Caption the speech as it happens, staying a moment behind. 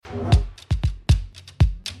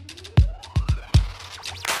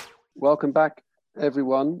welcome back,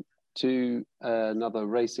 everyone, to another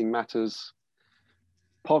Racing Matters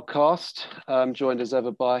podcast. I'm joined as ever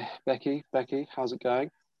by Becky. Becky, how's it going?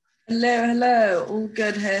 Hello. All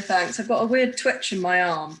good here, thanks. I've got a weird twitch in my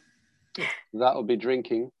arm. That'll be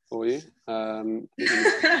drinking for you. You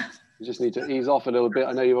just need to ease off a little bit.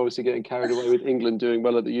 I know you're obviously getting carried away with England doing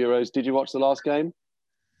well at the Euros. Did you watch the last game?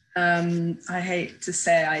 I hate to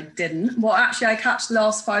say I didn't. Well, actually, I catch the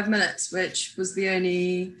last 5 minutes, which was the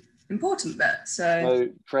only important bit. So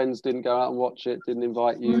friends didn't go out and watch it, didn't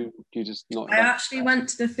invite you. You just not. I actually went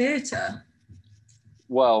to the theatre.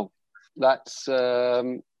 Well, that's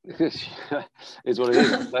is what it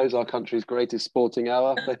is. Those are our country's greatest sporting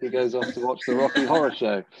hour. Becky goes off to watch the Rocky Horror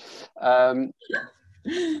Show.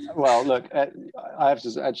 Well, look, I have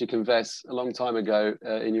to actually confess, a long time ago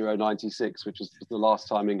in Euro 96, which was the last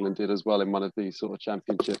time England did as well in one of these sort of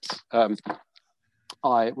championships,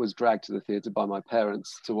 I was dragged to the theatre by my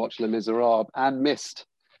parents to watch Les Miserables and missed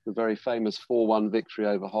the very famous 4-1 victory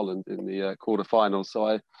over Holland in the quarterfinals.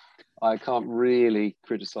 So I can't really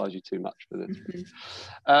criticise you too much for this.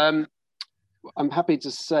 Mm-hmm. I'm happy to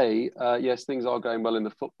say, yes, things are going well in the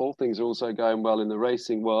football. Things are also going well in the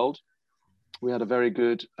racing world. We had a very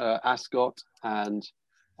good Ascot, and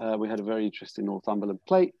we had a very interesting Northumberland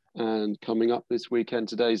Plate. And coming up this weekend,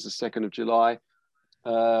 today is the 2nd of July,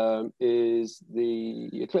 is the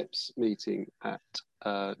Eclipse meeting at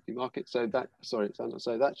Newmarket. So that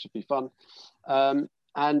should be fun.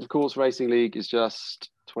 And of course, Racing League is just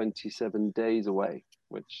 27 days away,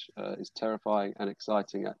 which is terrifying and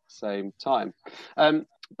exciting at the same time.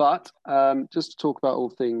 But just to talk about all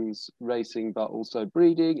things racing, but also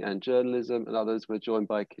breeding and journalism and others, we're joined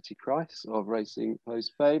by Kitty Trice of Racing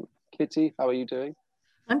Post fame. Kitty, how are you doing?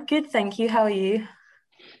 I'm good, thank you. How are you?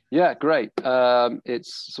 Yeah, great.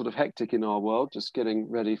 It's sort of hectic in our world, just getting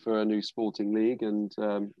ready for a new sporting league and,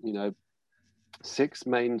 6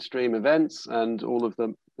 mainstream events and all of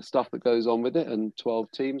the stuff that goes on with it, and 12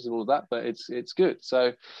 teams and all of that, but it's good.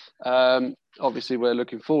 So obviously we're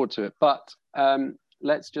looking forward to it. But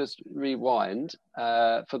let's just rewind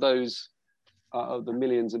for those of the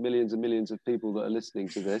millions and millions and millions of people that are listening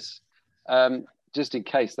to this, just in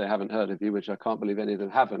case they haven't heard of you, which I can't believe any of them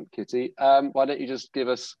haven't, Kitty. Why don't you just give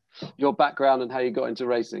us your background and how you got into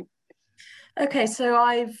racing? Okay, so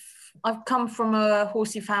I've come from a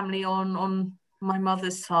horsey family on my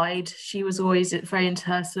mother's side. She was always very into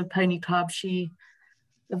her sort of pony club. She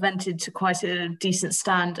evented to quite a decent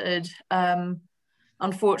standard.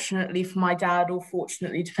 Unfortunately for my dad, or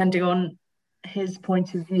fortunately, depending on his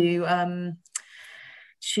point of view,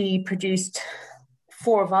 she produced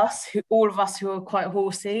 4 of us, all of us who are quite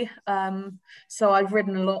horsey. So I've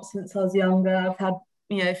ridden a lot since I was younger. I've had,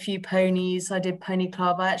 a few ponies. I did pony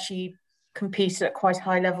club. I actually competed at quite a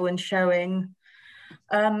high level in showing.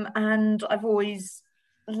 And I've always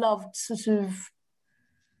loved sort of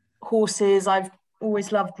horses. I've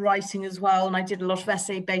always loved writing as well, and I did a lot of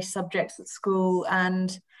essay-based subjects at school,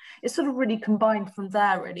 and it sort of really combined from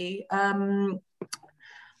there, really.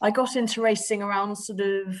 I got into racing around the sort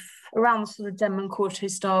of Denman Quarter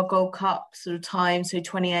Star Gold Cup sort of time, so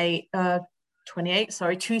 2008.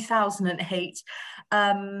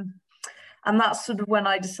 And that's sort of when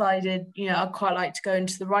I decided, I'd quite like to go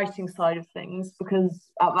into the writing side of things, because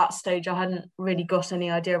at that stage I hadn't really got any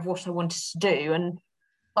idea of what I wanted to do. And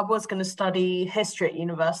I was going to study history at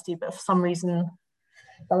university, but for some reason,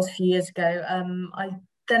 that was a few years ago, I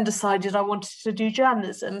then decided I wanted to do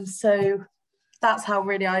journalism. So that's how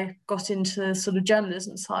really I got into the sort of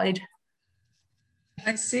journalism side.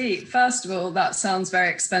 I see. First of all, that sounds very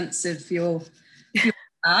expensive for your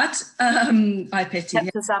dad. I pity him.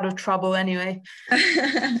 Kept us out of trouble anyway.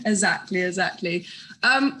 Exactly.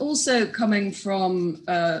 Also coming from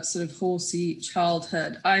a sort of horsey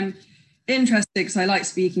childhood, I'm interested because I like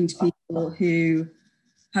speaking to people who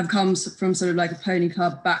have come from sort of like a pony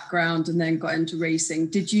club background and then got into racing.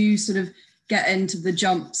 Did you sort of get into the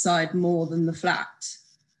jump side more than the flat?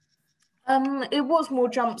 It was more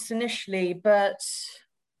jumps initially, but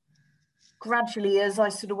gradually as I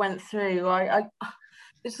sort of went through, I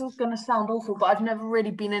this is going to sound awful, but I've never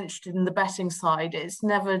really been interested in the betting side. It's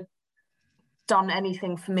never done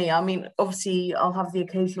anything for me. I mean, obviously I'll have the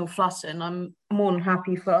occasional flutter, and I'm more than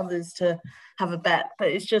happy for others to have a bet, but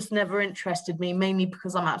it's just never interested me, mainly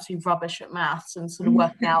because I'm absolutely rubbish at maths and sort of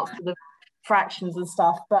working out sort of fractions and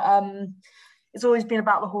stuff. But it's always been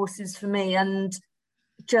about the horses for me, and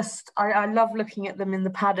just I love looking at them in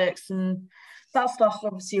the paddocks, and that started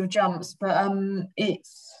obviously with jumps, but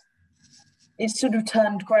it's it's sort of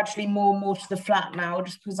turned gradually more and more to the flat now,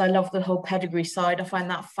 just because I love the whole pedigree side. I find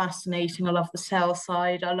that fascinating. I love the sale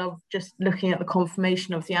side. I love just looking at the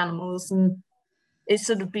conformation of the animals, and it's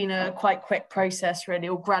sort of been a quite quick process, really,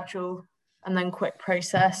 or gradual and then quick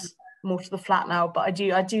process, more to the flat now. But I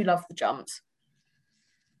do love the jumps.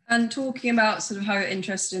 And talking about sort of how you're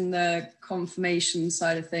interested in the conformation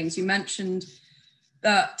side of things, you mentioned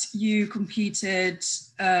that you competed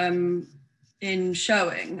in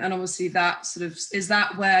showing, and obviously that sort of, is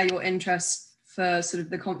that where your interest for sort of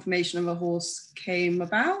the conformation of a horse came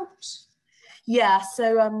about? Yeah,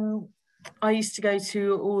 so I used to go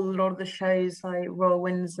to a lot of the shows, like Royal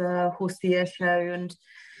Windsor, Horse of the Year show, and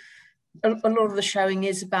a lot of the showing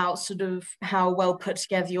is about sort of how well put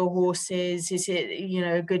together your horse is it, you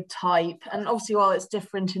know, a good type. And obviously, while it's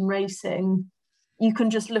different in racing, you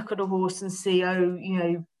can just look at a horse and see, oh, you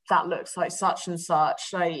know, that looks like such and such.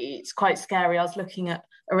 Like, it's quite scary. I was looking at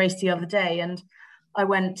a race the other day, and I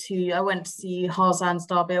went to see Harzan's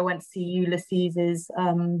Derby. I went to see Ulysses's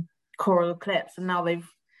Coral Eclipse, and now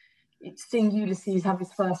seeing Ulysses have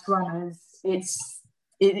his first runners.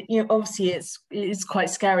 You know, obviously it's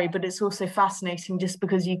quite scary, but it's also fascinating just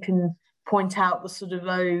because you can point out the sort of,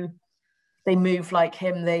 oh, they move like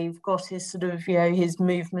him. They've got his sort of, you know, his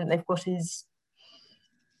movement.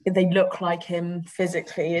 They look like him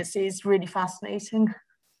physically. It's really fascinating.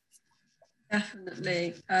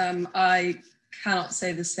 Definitely. I cannot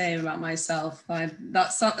say the same about myself.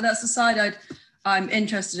 That's a side I'm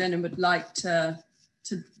interested in and would like to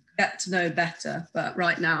get to know better. But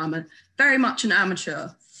right now I'm very much an amateur.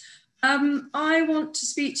 I want to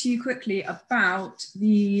speak to you quickly about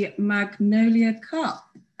the Magnolia Cup.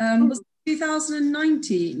 Was it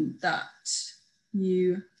 2019 that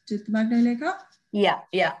you did the Magnolia Cup? Yeah.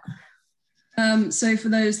 So for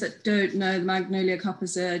those that don't know, the Magnolia Cup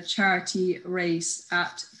is a charity race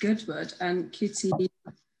at Goodwood, and Kitty,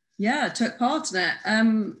 took part in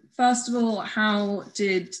it. First of all, how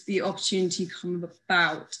did the opportunity come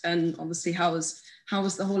about, and obviously how was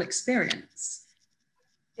the whole experience?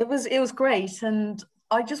 It was great, and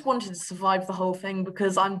I just wanted to survive the whole thing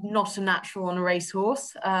because I'm not a natural on a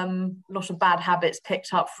racehorse. A lot of bad habits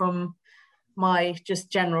picked up from my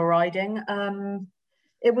just general riding.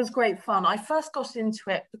 It was great fun. I first got into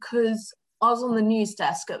it because I was on the news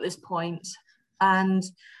desk at this point, and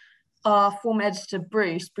our former editor,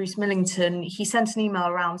 Bruce Millington, he sent an email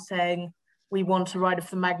around saying, we want a rider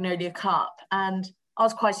for the Magnolia Cup. And I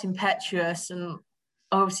was quite impetuous, and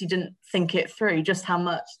obviously didn't think it through just how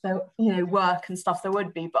much work and stuff there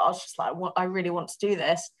would be. But I was just like, I really want to do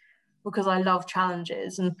this because I love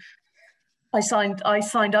challenges. And I signed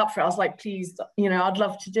up for it. I was like, please, I'd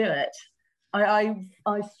love to do it. I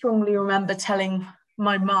strongly remember telling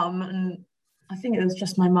my mum, and I think it was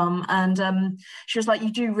just my mum, and she was like,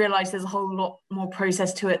 you do realise there's a whole lot more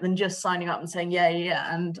process to it than just signing up and saying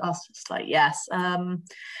yeah. And I was just like, yes.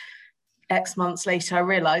 X months later, I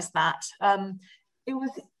realised that.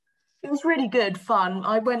 It was really good fun.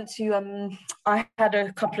 I went to I had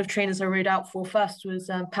a couple of trainers I rode out for. First was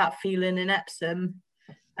Pat Phelan in Epsom,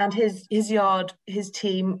 and his yard, his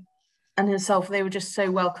team and himself, they were just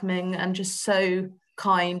so welcoming and just so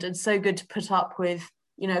kind and so good to put up with,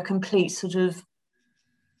 complete sort of,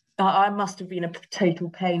 I must have been a total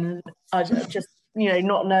pain. I just,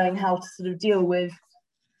 not knowing how to sort of deal with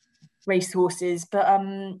racehorses, but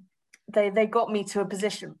they got me to a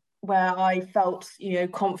position where I felt,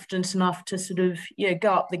 confident enough to sort of,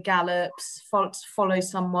 go up the gallops, follow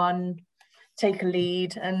someone, take a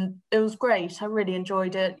lead, and it was great. I really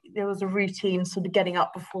enjoyed it. There was a routine, sort of getting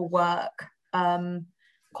up before work,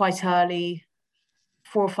 quite early,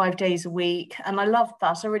 4 or 5 days a week, and I loved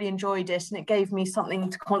that. I really enjoyed it, and it gave me something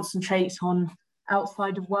to concentrate on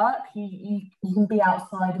outside of work. You can be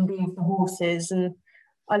outside and be with the horses, and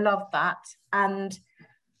I loved that. And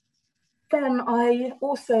then I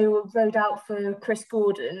also rode out for Chris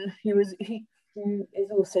Gordon, who is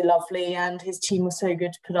also lovely, and his team was so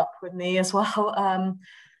good to put up with me as well.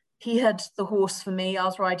 He had the horse for me. I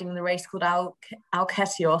was riding in the race called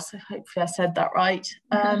Alketios. Hopefully I said that right.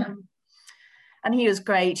 And he was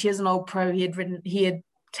great. He was an old pro. He had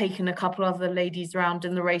taken a couple other ladies around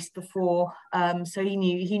in the race before, so he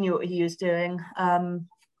knew what he was doing.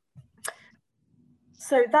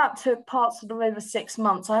 So that took part sort of over 6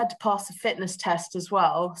 months. I had to pass a fitness test as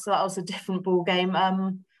well, so that was a different ball game.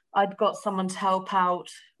 I'd got someone to help out,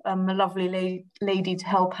 a lovely lady to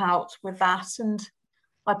help out with that, and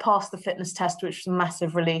I passed the fitness test, which was a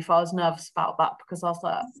massive relief. I was nervous about that because I was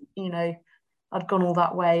like, I'd gone all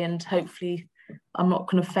that way, and hopefully I'm not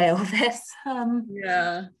going to fail this.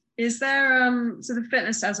 Is there sort of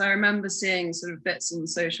fitness tests? I remember seeing sort of bits on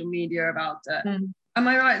social media about it. Am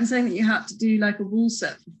I right in saying that you had to do like a wall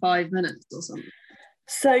sit for 5 minutes or something?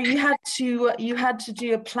 So you had to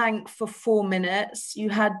do a plank for 4 minutes. You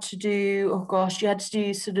had to do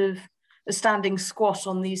sort of a standing squat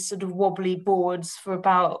on these sort of wobbly boards for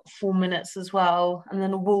about 4 minutes as well, and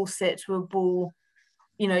then a wall sit to a ball,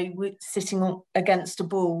 sitting against a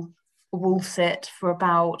wall sit for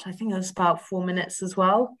about, I think it was about 4 minutes as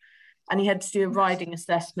well. And you had to do a riding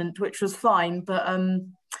assessment, which was fine, but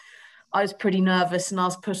I was pretty nervous, and I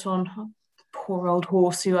was put on, poor old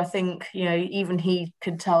horse, who I think, even he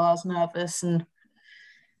could tell I was nervous, and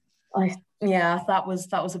that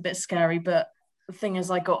was a bit scary. But the thing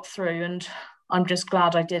is, I got through, and I'm just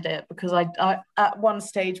glad I did it, because I at one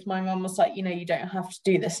stage my mum was like, you don't have to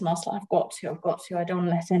do this, and I was like, I've got to, I don't want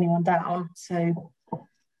to let anyone down. So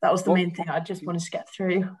that was the main thing. I just wanted to get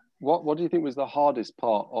through. What do you think was the hardest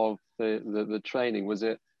part of the training? Was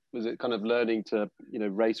it kind of learning to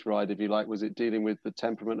race ride, if you like? Was it dealing with the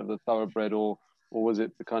temperament of the thoroughbred, or was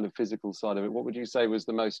it the kind of physical side of it? What would you say was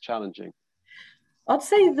the most challenging? I'd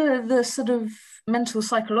say the sort of mental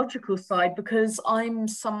psychological side, because I'm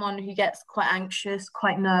someone who gets quite anxious,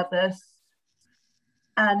 quite nervous,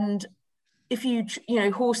 and if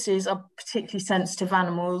horses are particularly sensitive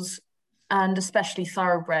animals, and especially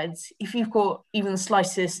thoroughbreds. If you've got even the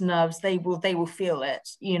slightest nerves, they will feel it,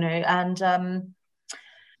 and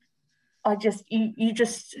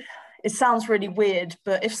it sounds really weird,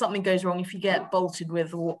 but if something goes wrong, if you get bolted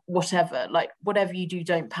with or whatever, like whatever you do,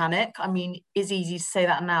 don't panic. I mean, it's easy to say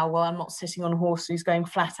that now. Well, I'm not sitting on a horse who's going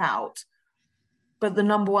flat out. But the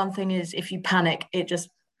number one thing is, if you panic, it just,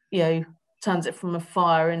 turns it from a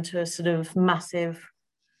fire into a sort of massive,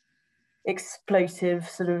 explosive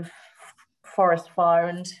sort of forest fire.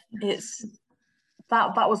 And it's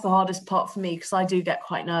that was the hardest part for me, because I do get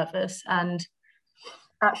quite nervous, and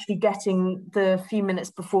actually getting the few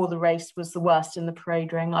minutes before the race was the worst in the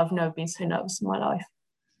parade ring. I've never been so nervous in my life.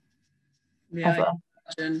 Yeah.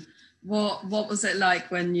 What was it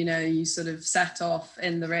like when you sort of set off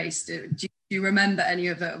in the race? Do you remember any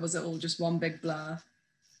of it, or was it all just one big blur?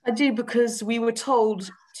 I do, because we were told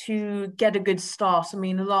to get a good start. I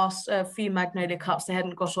mean, the last few Magnolia Cups, they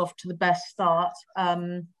hadn't got off to the best start,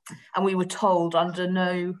 and we were told under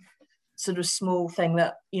no sort of small thing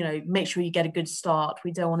that, make sure you get a good start.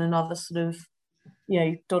 We don't want another sort of,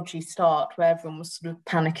 dodgy start where everyone was sort of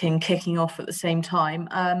panicking, kicking off at the same time.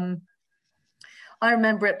 I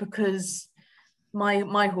remember it because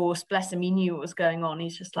my horse, bless him, he knew what was going on.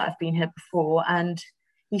 He's just like, I've been here before, and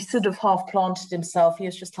he sort of half planted himself. He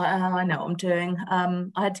was just like, oh, I know what I'm doing.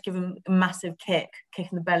 I had to give him a massive kick in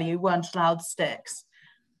the belly. We weren't allowed sticks.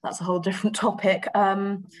 That's a whole different topic.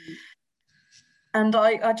 And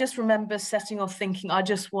I just remember setting off thinking, I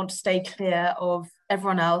just want to stay clear of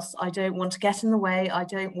everyone else. I don't want to get in the way. I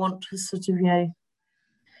don't want to sort of,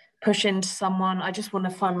 push into someone. I just want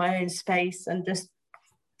to find my own space and just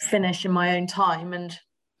finish in my own time. And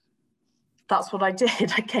that's what I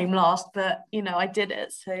did. I came last, but, I did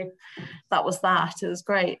it. So that was that. It was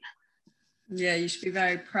great. Yeah, you should be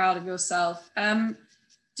very proud of yourself.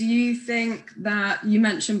 Do you think that you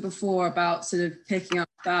mentioned before about sort of picking up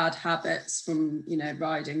bad habits from,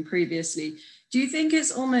 riding previously? Do you think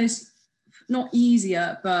it's almost not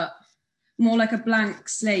easier, but more like a blank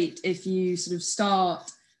slate if you sort of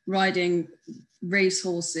start riding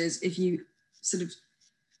racehorses, if you sort of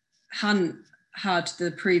hadn't had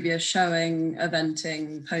the previous showing,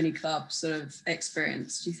 eventing, pony club sort of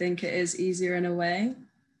experience? Do you think it is easier in a way?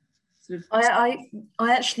 I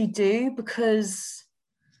actually do, because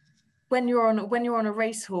when you're on a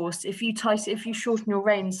racehorse, if you shorten your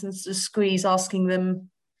reins and sort of squeeze, asking them,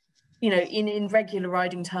 in regular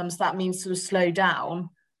riding terms, that means sort of slow down.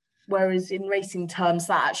 Whereas in racing terms,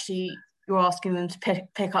 that actually you're asking them to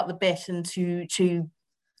pick up the bit and to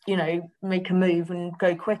make a move and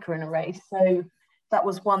go quicker in a race. So that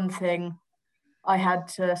was one thing I had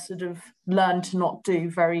to sort of learn to not do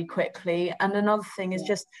very quickly. And another thing is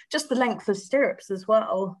just the length of stirrups as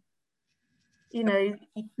well. You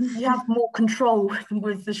have more control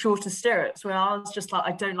with the shorter stirrups, where I was just like,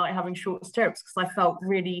 I don't like having short stirrups, because I felt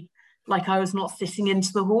really like I was not sitting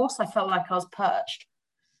into the horse. I felt like I was perched.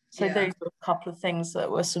 So those were a couple of things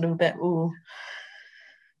that were sort of a bit, ooh.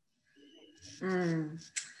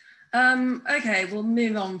 Okay, we'll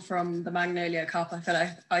move on from the Magnolia Cup. I feel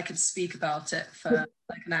like I could speak about it for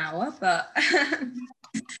like an hour, but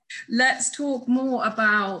let's talk more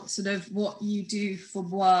about sort of what you do for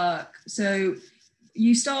work. So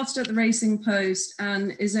you started at the Racing Post,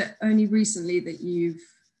 and is it only recently that you've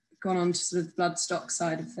gone on to sort of the Bloodstock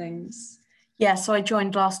side of things? Yeah, so I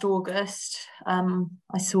joined last August.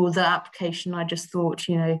 I saw the application. I just thought,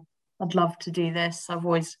 I'd love to do this. I've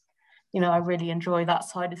always, I really enjoy that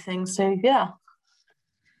side of things. So yeah.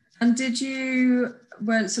 And did you,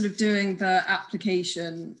 when sort of doing the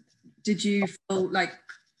application, did you feel like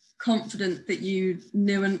confident that you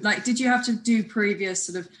knew, and like, did you have to do previous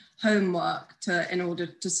sort of homework in order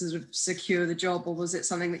to sort of secure the job, or was it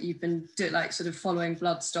something that you've been like sort of following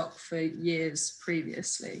Bloodstock for years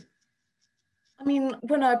previously? I mean,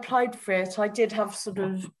 when I applied for it, I did have sort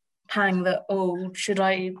of pang that, should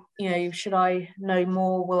I know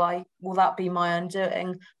more? Will that be my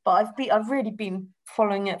undoing? But I've really been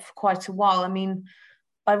following it for quite a while. I mean,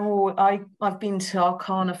 I've been to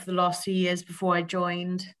Arcana for the last few years before I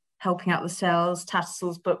joined, helping out the sales,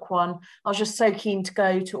 Tattersalls book one. I was just so keen to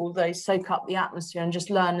go to all those, soak up the atmosphere and just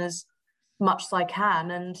learn as much as I can.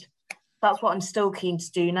 And that's what I'm still keen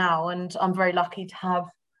to do now. And I'm very lucky to have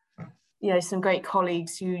some great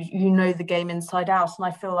colleagues who know the game inside out, and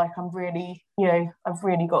I feel like I'm really, I've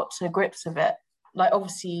really got to grips with it. Like,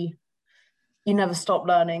 obviously, you never stop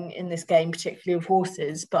learning in this game, particularly with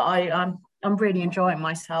horses. But I'm really enjoying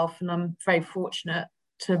myself, and I'm very fortunate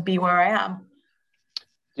to be where I am.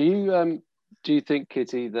 Do you think,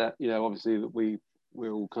 Kitty, that obviously that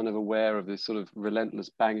we're all kind of aware of this sort of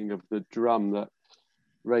relentless banging of the drum that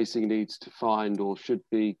racing needs to find or should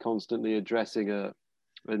be constantly addressing a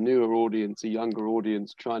newer audience, a younger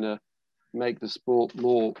audience, trying to make the sport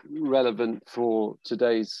more relevant for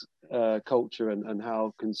today's culture and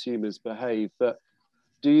how consumers behave. But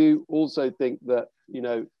do you also think that,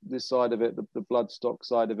 this side of it, the Bloodstock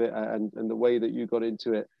side of it, and the way that you got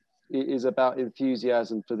into it is about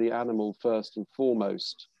enthusiasm for the animal first and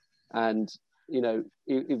foremost? And,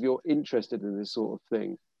 if you're interested in this sort of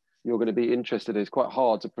thing, you're going to be interested. It's quite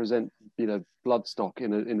hard to present, Bloodstock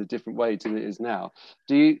in a different way than it is now.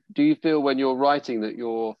 Do you feel when you're writing that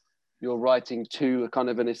you're writing to a kind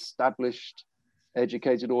of an established,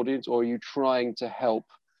 educated audience, or are you trying to help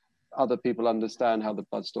other people understand how the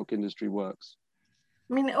Bloodstock industry works?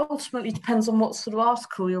 I mean, it ultimately depends on what sort of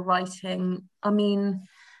article you're writing. I mean,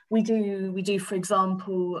 we do, for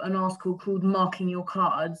example, an article called "Marking Your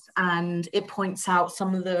Cards," and it points out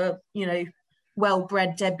some of the,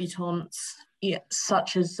 well-bred debutantes,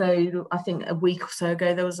 such as, so I think a week or so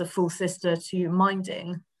ago there was a full sister to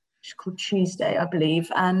Minding, she's called Tuesday, I believe,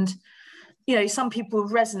 and some people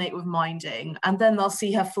resonate with Minding, and then they'll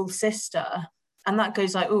see her full sister, and that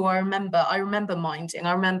goes like, I remember Minding,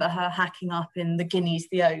 I remember her hacking up in the Guineas,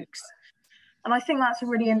 the Oaks. And I think that's a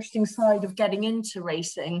really interesting side of getting into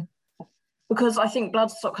racing, because I think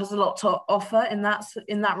Bloodstock has a lot to offer in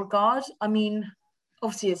that regard. I mean,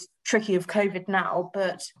 obviously it's tricky with COVID now,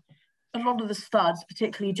 but a lot of the studs,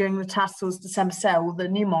 particularly during the Tattersalls December sale, the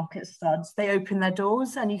Newmarket studs, they open their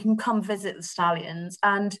doors and you can come visit the stallions.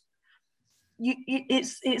 And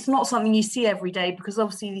it's not something you see every day, because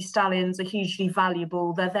obviously these stallions are hugely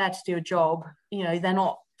valuable. They're there to do a job. They're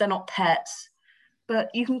not pets, but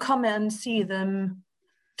you can come in and see them.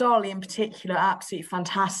 Darley in particular, absolutely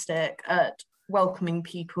fantastic at welcoming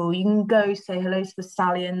people. You can go say hello to the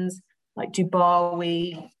stallions, like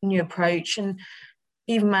Dubawi, new approach, and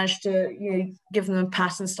even manage to give them a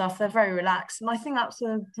pat and stuff. They're very relaxed, and I think that's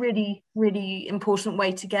a really, really important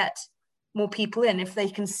way to get more people in, if they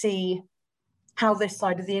can see how this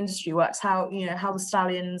side of the industry works, how the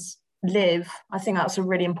stallions live. I think that's a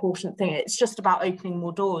really important thing. It's just about opening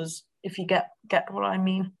more doors, if you get what I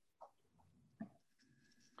mean.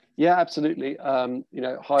 Yeah, absolutely.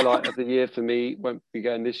 Highlight of the year for me won't be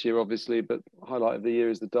going this year, obviously, but highlight of the year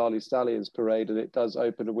is the Darley Stallions Parade, and it does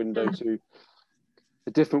open a window to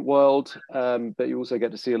a different world, but you also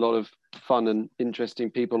get to see a lot of fun and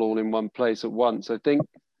interesting people all in one place at once. I think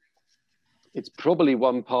it's probably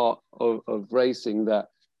one part of racing that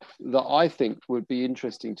I think would be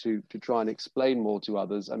interesting to try and explain more to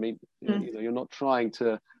others. I mean, you're not trying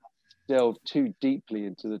to delve too deeply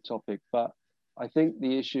into the topic, but I think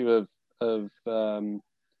the issue of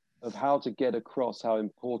how to get across how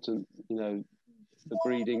important the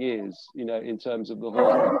breeding is, in terms of the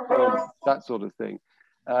horse, that sort of thing.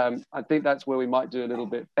 I think that's where we might do a little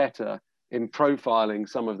bit better in profiling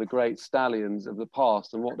some of the great stallions of the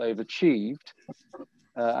past and what they've achieved,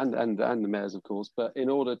 and the mares, of course, but in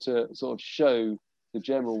order to sort of show the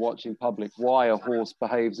general watching public why a horse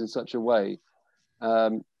behaves in such a way.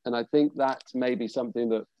 And I think that's maybe something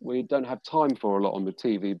that we don't have time for a lot on the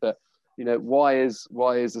TV, but why is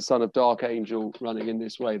the son of Dark Angel running in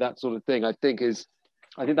this way? That sort of thing, I think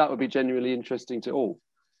that would be genuinely interesting to all.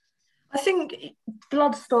 I think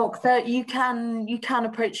Bloodstock, that you can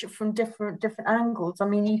approach it from different angles. I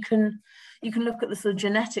mean, you can look at the sort of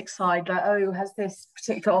genetic side, like, oh, has this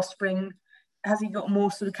particular offspring, has he got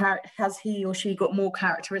more sort of has he or she got more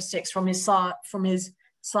characteristics from his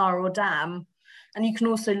sire or dam? And you can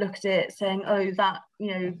also look at it saying, oh, that,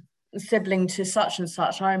 you know, sibling to such and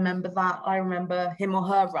such, I remember him or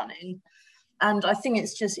her running. And I think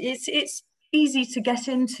it's easy to get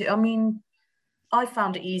into. I mean, I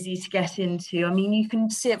found it easy to get into. I mean, you can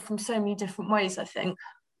see it from so many different ways, I think.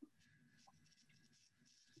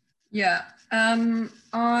 Yeah, I'm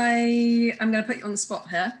going to put you on the spot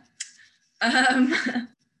here.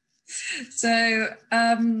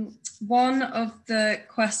 One of the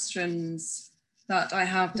questions that I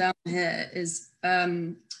have down here is,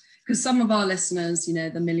 because some of our listeners, you know,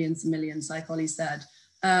 the millions and millions, like Ollie said,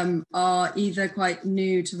 are either quite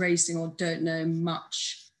new to racing or don't know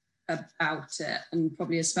much about it, and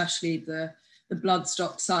probably especially the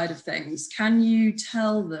bloodstock side of things. Can you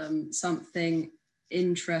tell them something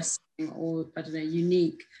interesting or, I don't know,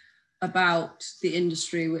 unique about the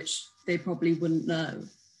industry which they probably wouldn't know?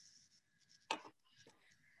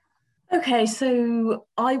 Okay, so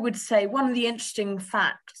I would say one of the interesting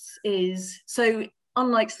facts is, so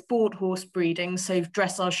unlike sport horse breeding, so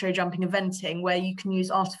dressage, show jumping, eventing, where you can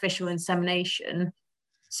use artificial insemination,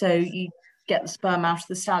 so you get the sperm out of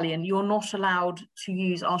the stallion, you're not allowed to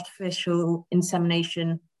use artificial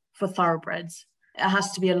insemination for thoroughbreds. It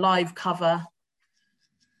has to be a live cover,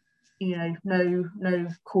 you know, no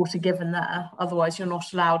quarter given there. Otherwise, you're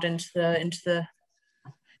not allowed into the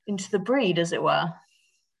breed, as it were.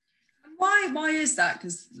 Why is that?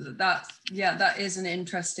 Because that is an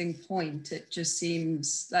interesting point. It just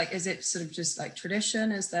seems like, is it sort of just like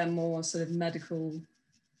tradition? Is there more sort of medical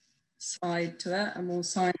side to it, a more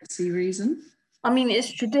sciencey reason? I mean,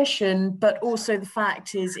 it's tradition, but also the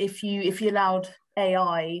fact is, if you allowed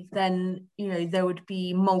AI, then, you know, there would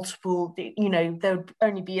be multiple, you know, there would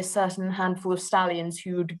only be a certain handful of stallions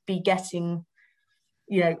who would be getting,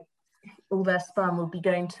 you know, all their sperm would be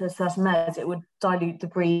going to certain mares. It would dilute the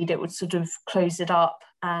breed, it would sort of close it up,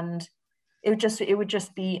 and it would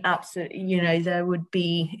just be absolutely, you know,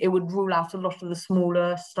 it would rule out a lot of the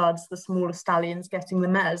smaller studs, the smaller stallions getting the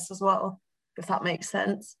mares as well, if that makes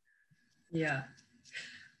sense. Yeah.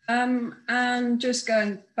 And just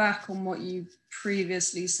going back on what you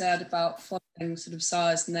previously said about following sort of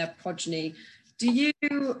sires and their progeny, do you,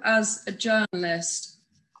 as a journalist,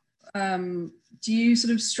 do you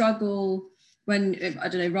sort of struggle when, I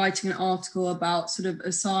don't know, writing an article about sort of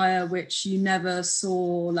a sire which you never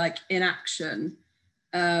saw like in action?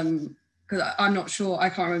 Because I'm not sure, I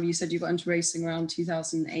can't remember, you said you got into racing around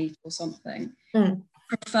 2008 or something.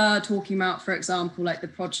 Prefer talking about, for example, like the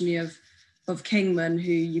progeny of Kingman,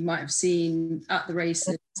 who you might have seen at the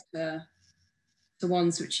races, to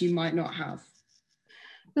ones which you might not have?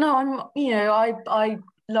 No, I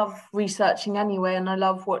love researching anyway, and I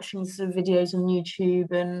love watching sort of videos on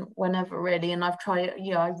YouTube and whenever really, and I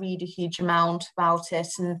read a huge amount about it,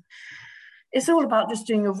 and it's all about just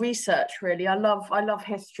doing your research really. I love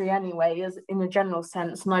history anyway, as in a general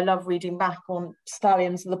sense, and I love reading back on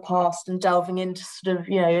stallions of the past and delving into sort of,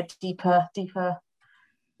 you know, deeper, you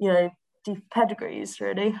know, deep pedigrees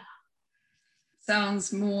really.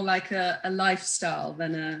 Sounds more like a lifestyle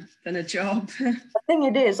than a job. I think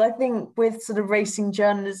it is. I think with sort of racing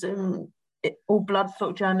journalism or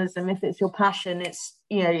bloodstock journalism, if it's your passion, it's,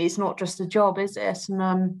 you know, it's not just a job, is it?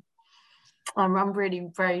 And I'm really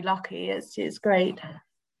very lucky. It's great.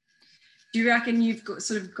 Do you reckon you've got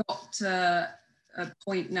to a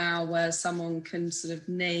point now where someone can sort of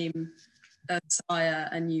name a sire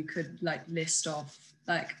and you could like list off,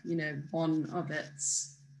 like, you know, one of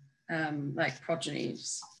its like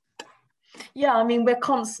progenies? Yeah, I mean, we're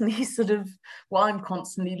constantly I'm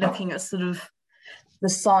constantly looking at sort of the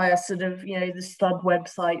sire, sort of, you know, the stud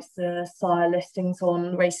websites, the sire listings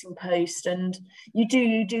on Racing Post, and you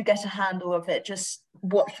do get a handle of it just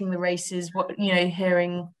watching the races, you know,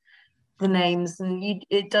 hearing the names, and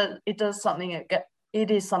it is something that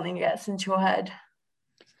gets into your head.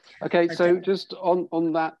 Okay, so just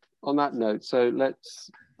on that note, so let's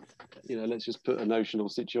just put a notional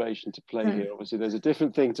situation to play here. Obviously, there's a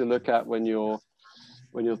different thing to look at when you're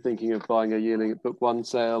thinking of buying a yearling at book one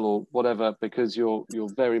sale or whatever, because you're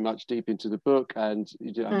very much deep into the book and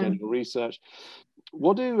you do general research.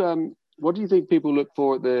 What do you think people look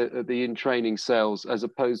for at the in training sales as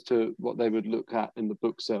opposed to what they would look at in the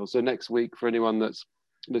book sale? So next week, for anyone that's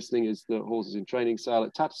listening, is the horses in training sale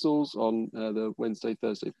at Tattersalls on the Wednesday,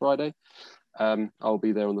 Thursday, Friday. I'll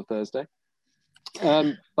be there on the Thursday.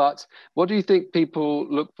 But what do you think people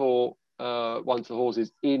look for one to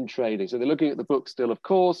horses in training? So they're looking at the book still, of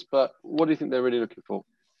course, but what do you think they're really looking for?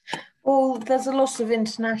 Well, there's a lot of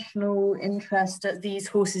international interest at these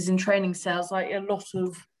horses in training sales. Like a lot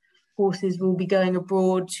of horses will be going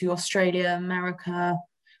abroad to Australia, America,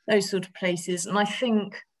 those sort of places. And I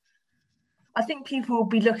think people will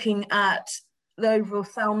be looking at the overall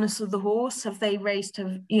soundness of the horse. Have they raced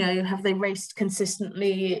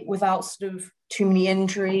consistently without sort of too many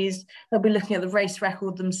injuries? They'll be looking at the race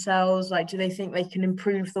record themselves. Like, do they think they can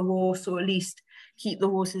improve the horse or at least keep the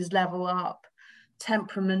horse's level up?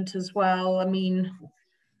 Temperament as well. I mean,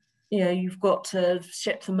 you've got to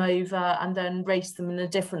ship them over and then race them in a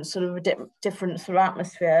different sort of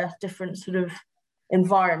atmosphere, different sort of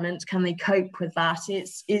environment. Can they cope with that?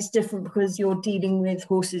 It's different because you're dealing with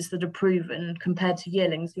horses that are proven compared to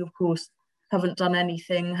yearlings who, of course, haven't done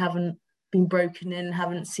anything, haven't been broken in,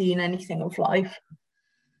 haven't seen anything of life.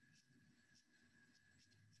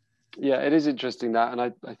 Yeah, it is interesting that, and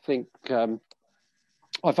I think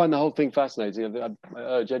I find the whole thing fascinating. I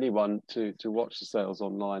urge anyone to watch the sales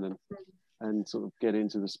online and sort of get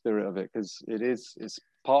into the spirit of it, because it's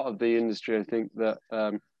part of the industry, I think, that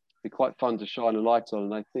be quite fun to shine a light on,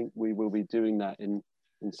 and I think we will be doing that in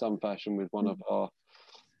some fashion with one of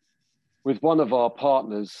our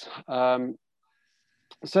partners.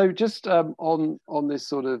 So just on this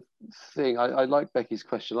sort of thing, I like Becky's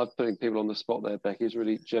question. I'm putting people on the spot there, Becky. It's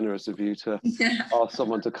really generous of you to ask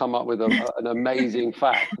someone to come up with an amazing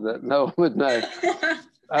fact that no one would know.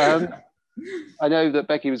 I know that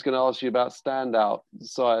Becky was going to ask you about standout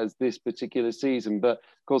sires this particular season, but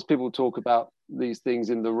of course people talk about these things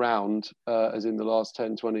in the round, as in the last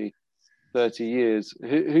 10, 20, 30 years.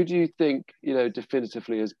 Who do you think,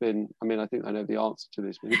 definitively has been, I mean, I think I know the answer to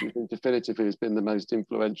this, but who do you think definitively has been the most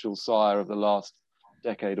influential sire of the last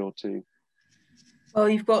decade or two? Well,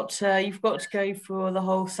 you've got to go for the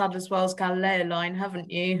whole Sadler's Wells Galileo line, haven't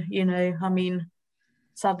you? I mean,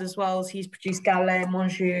 Sadler's Wells, he's produced Galileo,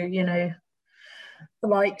 Monjou, the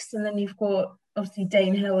likes, and then you've got obviously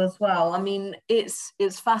Dane Hill as well. I mean, it's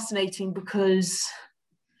fascinating because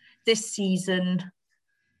this season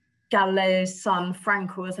Galileo's son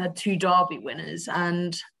Franco has had 2 Derby winners,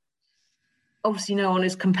 and obviously no one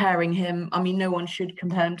is comparing him. I mean, no one should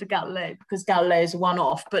compare him to Galileo because Galileo is a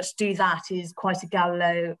one-off, but to do that is quite a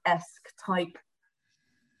Galileo-esque type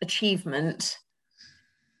achievement.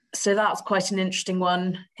 So that's quite an interesting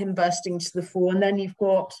one, him bursting to the fore. And then you've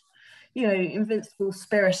got, Invincible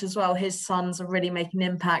Spirit as well. His sons are really making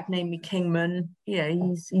an impact, namely Kingman.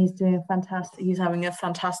 He's doing fantastic. He's having a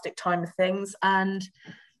fantastic time of things. And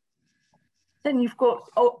then you've got,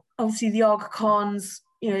 obviously, the Aga Khans,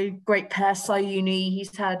 great pair, Sayuni.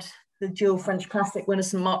 He's had the dual French Classic winner,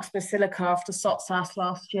 St Mark's Basilica, after Sotsas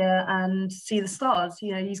last year, and See the Stars.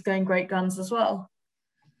 He's going great guns as well.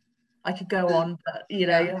 I could go on, but,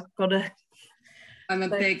 I've got to... I'm a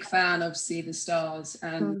big fan of See the Stars,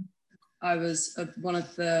 and I was one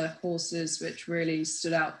of the horses which really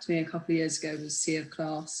stood out to me a couple of years ago was Sea of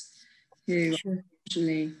Class, who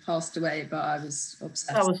unfortunately passed away, but I was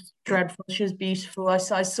obsessed. That was dreadful. She was beautiful. I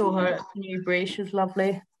saw her at Newbury. She was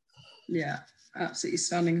lovely. Yeah, absolutely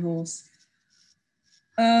stunning horse.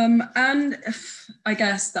 And I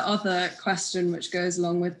guess the other question which goes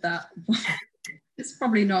along with that, it's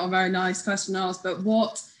probably not a very nice question to ask, but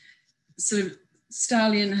what sort of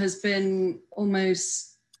stallion has been almost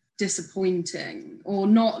disappointing or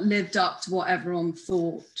not lived up to what everyone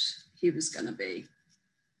thought he was going to be?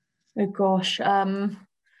 Oh gosh,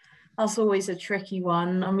 that's always a tricky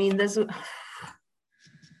one. I mean, that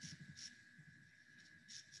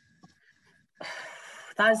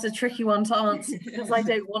is a tricky one to answer because I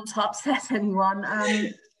don't want to upset anyone.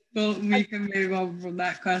 Well, we can move on from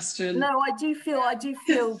that question. No, I do feel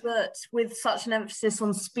that with such an emphasis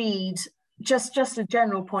on speed, just a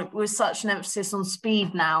general point, with such an emphasis on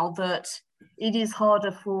speed now, that it is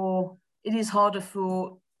harder for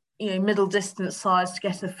middle distance sires to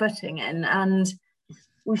get a footing in. And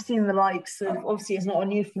we've seen the likes of, obviously it's not a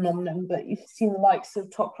new phenomenon, but you've seen the likes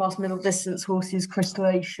of top class middle distance horses, Crystal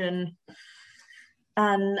Ocean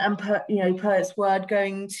and Poet's Word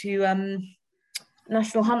going to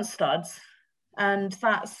National Hunt Studs, and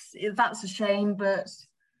that's a shame. But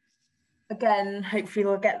again, hopefully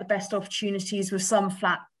we'll get the best opportunities with some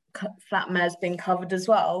flat mares being covered as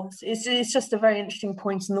well. It's just a very interesting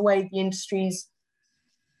point in the way the industry's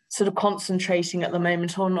sort of concentrating at the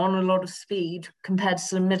moment on a lot of speed compared to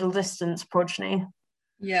some middle distance progeny.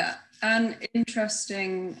 Yeah, and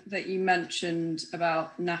interesting that you mentioned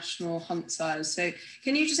about national hunt sires. So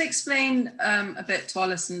can you just explain a bit to our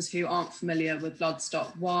listeners who aren't familiar with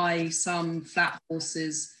Bloodstock why some flat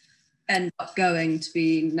horses end up going to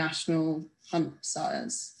be national hunt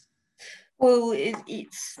sires? Well,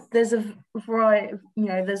 there's a variety,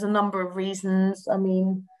 there's a number of reasons. I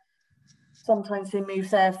mean, sometimes they move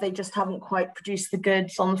there if they just haven't quite produced the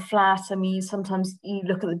goods on the flat. I mean, sometimes you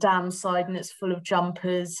look at the dam side and it's full of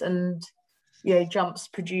jumpers and, jumps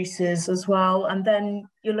producers as well. And then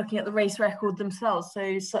you're looking at the race record themselves.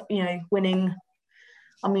 So winning,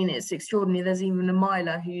 I mean, it's extraordinary. There's even a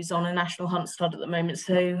miler who's on a national hunt stud at the moment.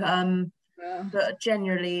 So, but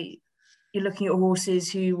generally, you're looking at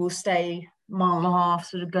horses who will stay mile and a half,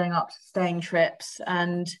 sort of going up to staying trips.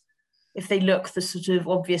 And if they look the sort of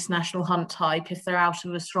obvious national hunt type, if they're out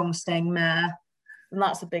of a strong staying mare, then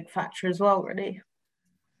that's a big factor as well, really.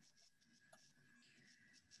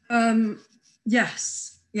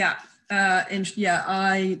 Yes. Yeah. That's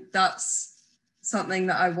something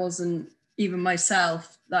that I wasn't even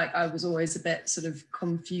myself, like I was always a bit sort of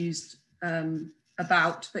confused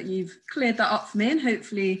about, but you've cleared that up for me and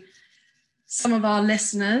hopefully some of our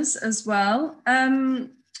listeners as well.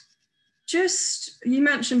 Just, you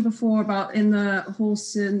mentioned before about in the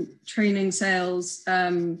horse and training sales,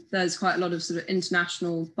 there's quite a lot of sort of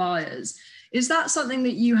international buyers. Is that something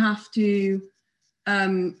that you have to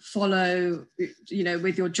follow,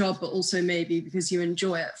 with your job, but also maybe because you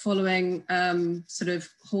enjoy it, following sort of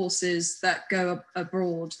horses that go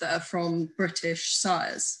abroad that are from British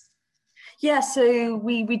sires? Yeah, so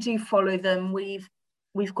we do follow them. We've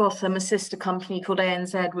got a sister company called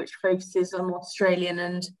ANZ, which focuses on Australian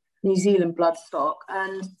and New Zealand bloodstock.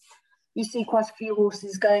 And you see quite a few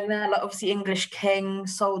horses going there, like obviously English King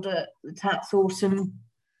sold at the Tats Autumn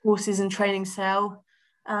Horses and Training Sale.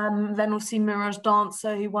 Then we'll see Mirage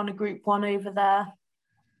Dancer, who won a Group 1 over there,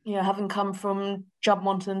 having come from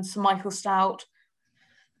Juddmonte and Sir Michael Stout.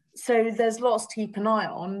 So there's lots to keep an eye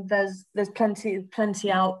on. There's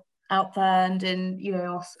plenty out there and in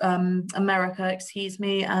America,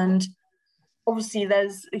 and obviously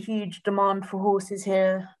there's a huge demand for horses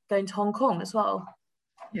here going to Hong Kong as well.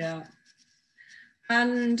 Yeah.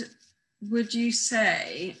 And would you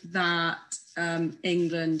say that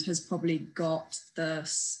England has probably got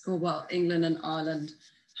England and Ireland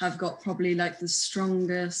have got probably like the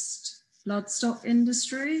strongest bloodstock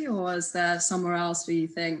industry, or is there somewhere else where you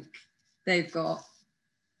think they've got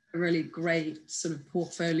a really great sort of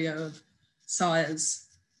portfolio of sires?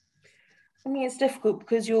 I mean, it's difficult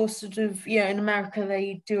because you're sort of, in America,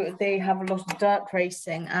 they have a lot of dirt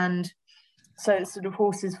racing, and so it's sort of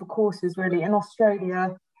horses for courses, really. In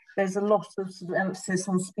Australia, there's a lot of sort of emphasis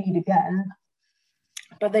on speed again,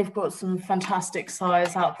 but they've got some fantastic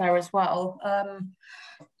sires out there as well.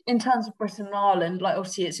 In terms of Britain and Ireland, like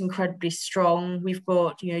obviously it's incredibly strong. We've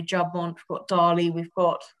got, Juddmonte, we've got Darley, we've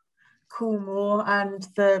got Coolmore, and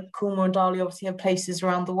the Coolmore and Darley obviously have places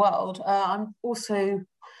around the world. I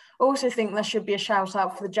also think there should be a shout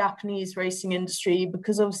out for the Japanese racing industry,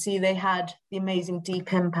 because obviously they had the amazing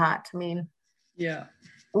Deep Impact. I mean, yeah,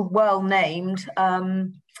 well named,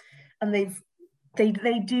 and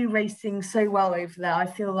they do racing so well over there. I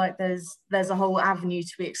feel like there's a whole avenue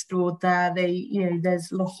to be explored there.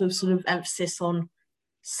 There's lots of sort of emphasis on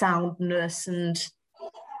soundness and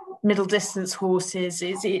middle distance horses.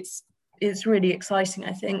 It's really exciting,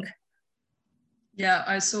 I think. Yeah,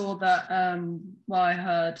 I saw that. I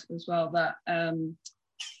heard as well that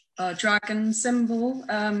Dragon Symbol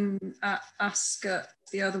at Ascot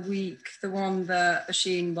the other week, the one that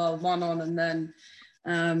Ashin won on, and then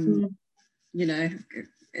he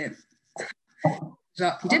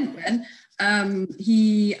didn't win.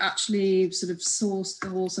 He actually sort of sourced the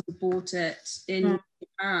horse and bought it in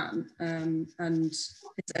Japan, and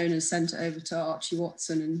his owners sent it over to Archie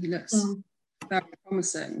Watson, and he looks very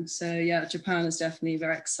promising. So yeah, Japan is definitely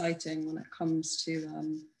very exciting when it comes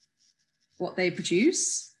to what they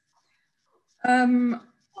produce.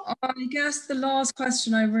 I guess the last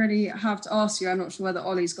question I really have to ask you, I'm not sure whether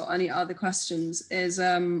Ollie's got any other questions, is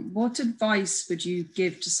what advice would you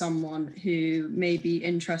give to someone who may be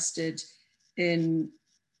interested in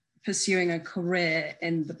pursuing a career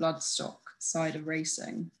in the bloodstock side of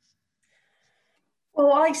racing?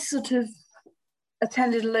 Well, I sort of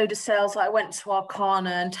attended a load of sales. I went to Arcana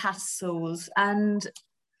and Tattersalls, and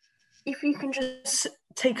if you can just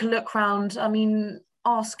take a look around, I mean,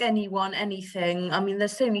 ask anyone anything. I mean,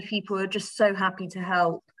 there's so many people who are just so happy to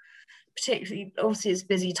help, particularly, obviously it's a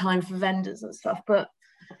busy time for vendors and stuff, but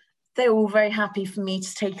they're all very happy for me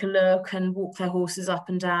to take a look and walk their horses up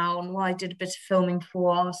and down. Well, I did a bit of filming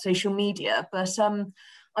for our social media, but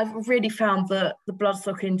I've really found that the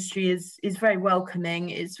bloodstock industry is very welcoming.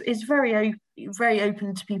 It's very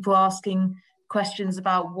open to people asking questions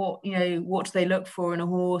about what do they look for in a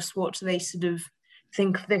horse, what do they sort of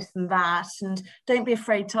think of this and that, and don't be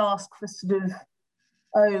afraid to ask for sort of,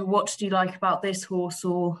 oh, what do you like about this horse?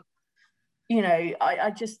 Or, you know,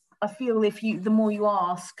 I feel the more you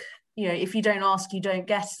ask, you know, if you don't ask, you don't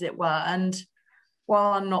get, as it were. And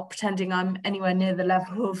while I'm not pretending I'm anywhere near the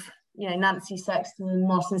level of, you know, Nancy Sexton and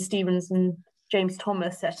Martin Stevens and James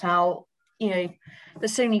Thomas set out, you know,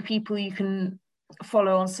 there's so many people you can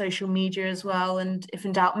follow on social media as well. And if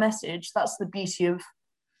in doubt, message. That's the beauty of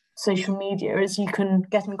social media, is you can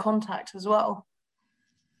get in contact as well.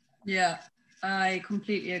 Yeah, I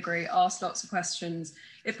completely agree. Ask lots of questions.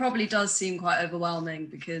 It probably does seem quite overwhelming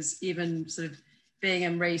because even sort of being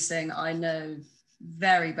in racing, I know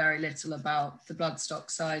very, very little about the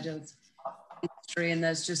bloodstock side of history, and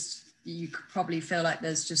there's just, you could probably feel like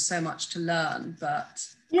there's just so much to learn. But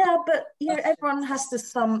yeah, but you know, everyone has to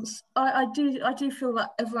I do feel that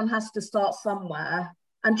everyone has to start somewhere,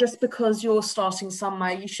 and just because you're starting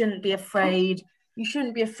somewhere, you shouldn't be afraid. You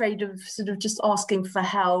shouldn't be afraid of sort of just asking for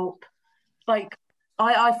help. Like,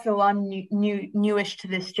 I feel I'm newish to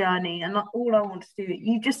this journey, and all I want to do,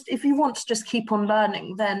 if you want to just keep on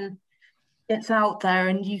learning, then it's out there,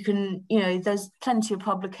 and you can, you know, there's plenty of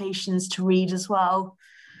publications to read as well.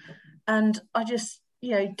 And I just,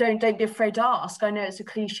 you know, don't be afraid to ask. I know it's a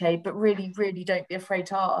cliche, but really, really don't be afraid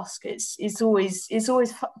to ask. It's always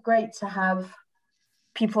great to have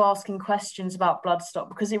people asking questions about bloodstock,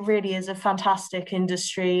 because it really is a fantastic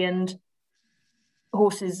industry, and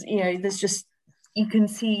horses, you know, there's just, you can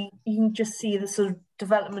just see the sort of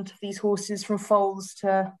development of these horses from foals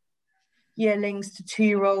to yearlings to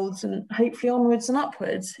 2-year-olds, and hopefully onwards and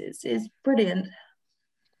upwards. It's brilliant.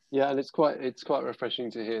 Yeah, and it's quite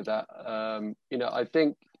refreshing to hear that. You know, I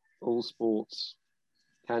think all sports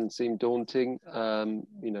can seem daunting.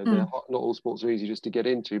 You know, not all sports are easy just to get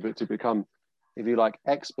into, but to become, if you like,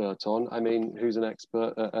 expert on. I mean, who's an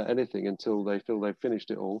expert at anything until they feel they've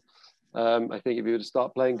finished it all? I think if you were to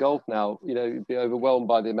start playing golf now, you know, you'd be overwhelmed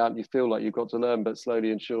by the amount you feel like you've got to learn, but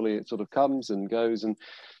slowly and surely it sort of comes and goes. And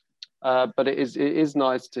but it is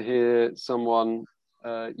nice to hear someone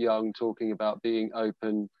young talking about being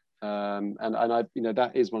open. And I, you know,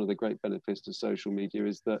 that is one of the great benefits to social media,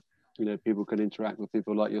 is that, you know, people can interact with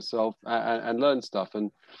people like yourself and learn stuff,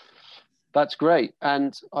 and that's great.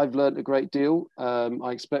 And I've learned a great deal.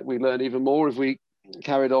 I expect we learn even more if we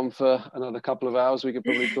carried on for another couple of hours. We could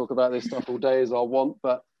probably talk about this stuff all day as I want,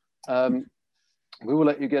 but we will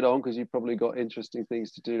let you get on because you've probably got interesting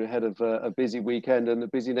things to do ahead of a busy weekend and a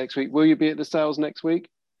busy next week. Will you be at the sales next week?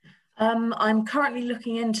 I'm currently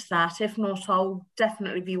looking into that. If not, I'll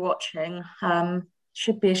definitely be watching.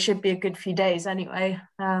 Should be a good few days anyway.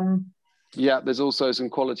 Yeah, there's also some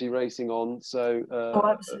quality racing on, so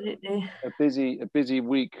absolutely a busy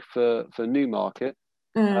week for Newmarket.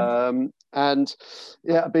 And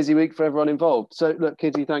yeah, a busy week for everyone involved. So look,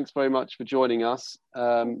 Kitty, thanks very much for joining us.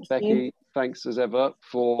 Becky, thanks as ever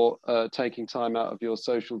for taking time out of your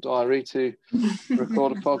social diary to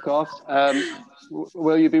record a podcast.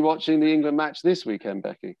 Will you be watching the England match this weekend,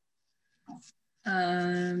 Becky?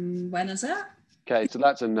 When is it? Okay, so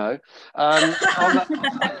that's a no.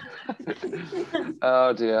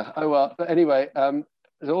 Oh dear. Oh well. But anyway,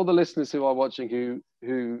 all the listeners who are watching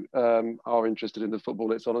who are interested in the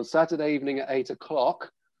football, it's on Saturday evening at 8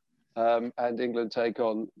 o'clock, and England take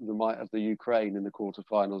on the might of the Ukraine in the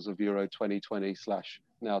quarterfinals of Euro 2020/now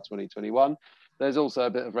 2021. There's also a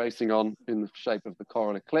bit of racing on in the shape of the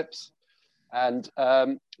Coral Eclipse. And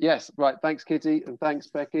yes, right. Thanks, Kitty, and thanks,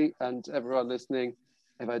 Becky, and everyone listening.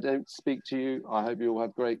 If I don't speak to you, I hope you all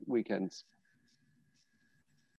have great weekends.